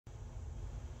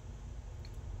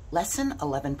Lesson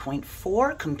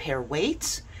 11.4, Compare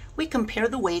Weights. We compare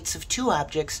the weights of two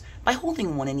objects by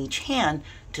holding one in each hand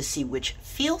to see which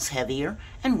feels heavier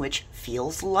and which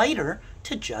feels lighter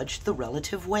to judge the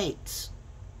relative weights.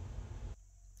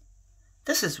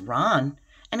 This is Ron,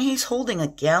 and he's holding a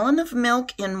gallon of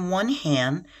milk in one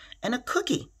hand and a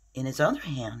cookie in his other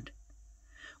hand.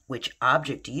 Which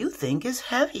object do you think is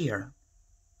heavier?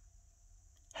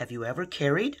 Have you ever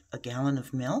carried a gallon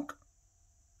of milk?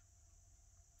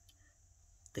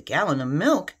 The gallon of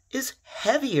milk is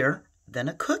heavier than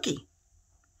a cookie.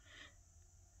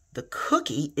 The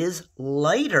cookie is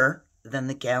lighter than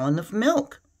the gallon of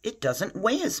milk. It doesn't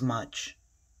weigh as much.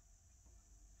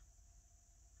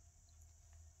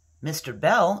 Mr.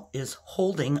 Bell is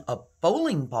holding a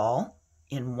bowling ball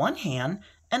in one hand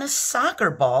and a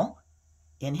soccer ball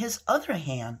in his other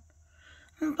hand.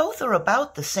 Both are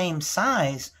about the same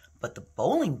size, but the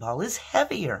bowling ball is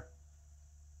heavier.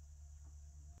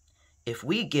 If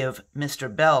we give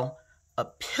Mr. Bell a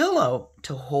pillow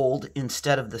to hold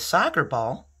instead of the soccer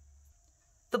ball,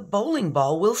 the bowling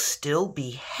ball will still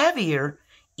be heavier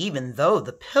even though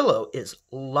the pillow is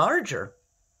larger.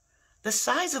 The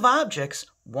size of objects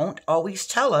won't always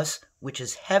tell us which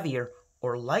is heavier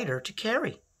or lighter to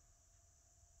carry.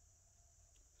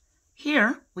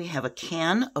 Here we have a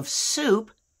can of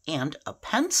soup and a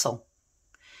pencil.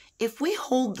 If we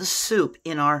hold the soup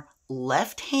in our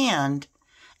left hand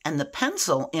and the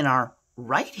pencil in our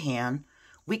right hand,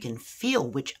 we can feel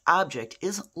which object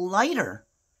is lighter.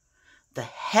 The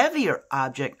heavier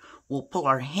object will pull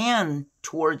our hand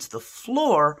towards the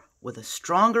floor with a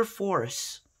stronger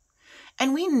force.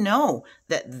 And we know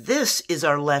that this is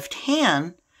our left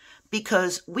hand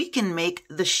because we can make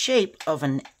the shape of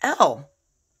an L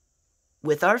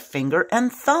with our finger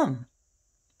and thumb.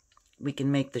 We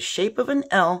can make the shape of an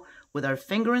L with our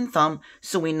finger and thumb,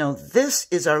 so we know this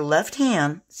is our left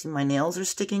hand. See, my nails are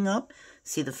sticking up.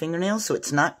 See the fingernails? So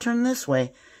it's not turned this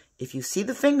way. If you see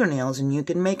the fingernails and you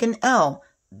can make an L,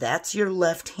 that's your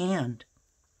left hand.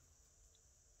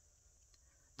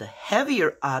 The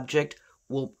heavier object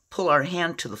will pull our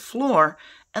hand to the floor,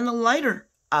 and the lighter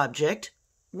object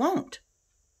won't.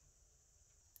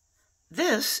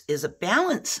 This is a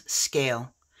balance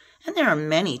scale, and there are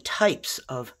many types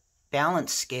of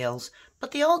balance scales,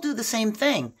 but they all do the same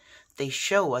thing. They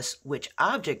show us which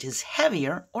object is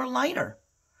heavier or lighter.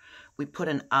 We put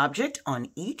an object on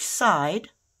each side.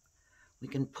 We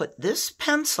can put this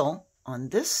pencil on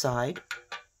this side,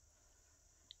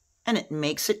 and it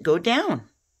makes it go down.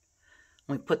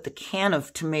 We put the can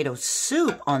of tomato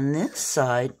soup on this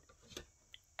side,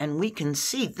 and we can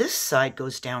see this side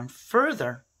goes down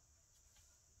further.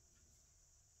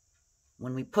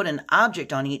 When we put an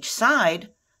object on each side,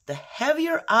 the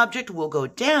heavier object will go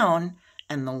down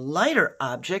and the lighter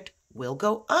object will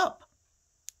go up.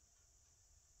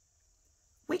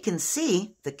 We can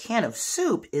see the can of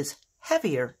soup is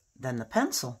heavier than the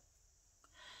pencil.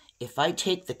 If I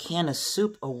take the can of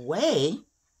soup away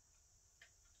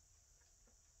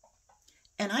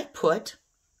and I put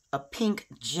a pink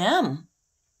gem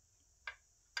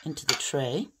into the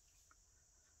tray,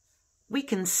 we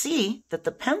can see that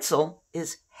the pencil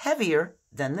is heavier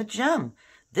than the gem.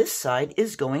 This side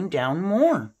is going down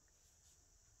more.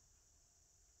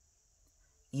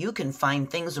 You can find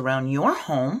things around your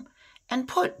home and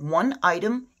put one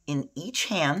item in each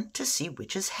hand to see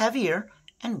which is heavier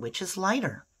and which is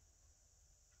lighter.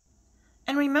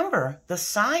 And remember, the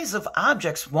size of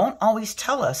objects won't always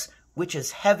tell us which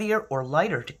is heavier or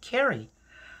lighter to carry.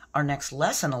 Our next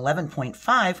lesson,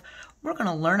 11.5, we're going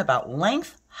to learn about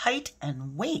length, height,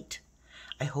 and weight.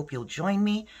 I hope you'll join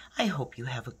me. I hope you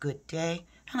have a good day,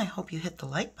 and I hope you hit the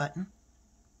like button.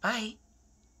 Bye.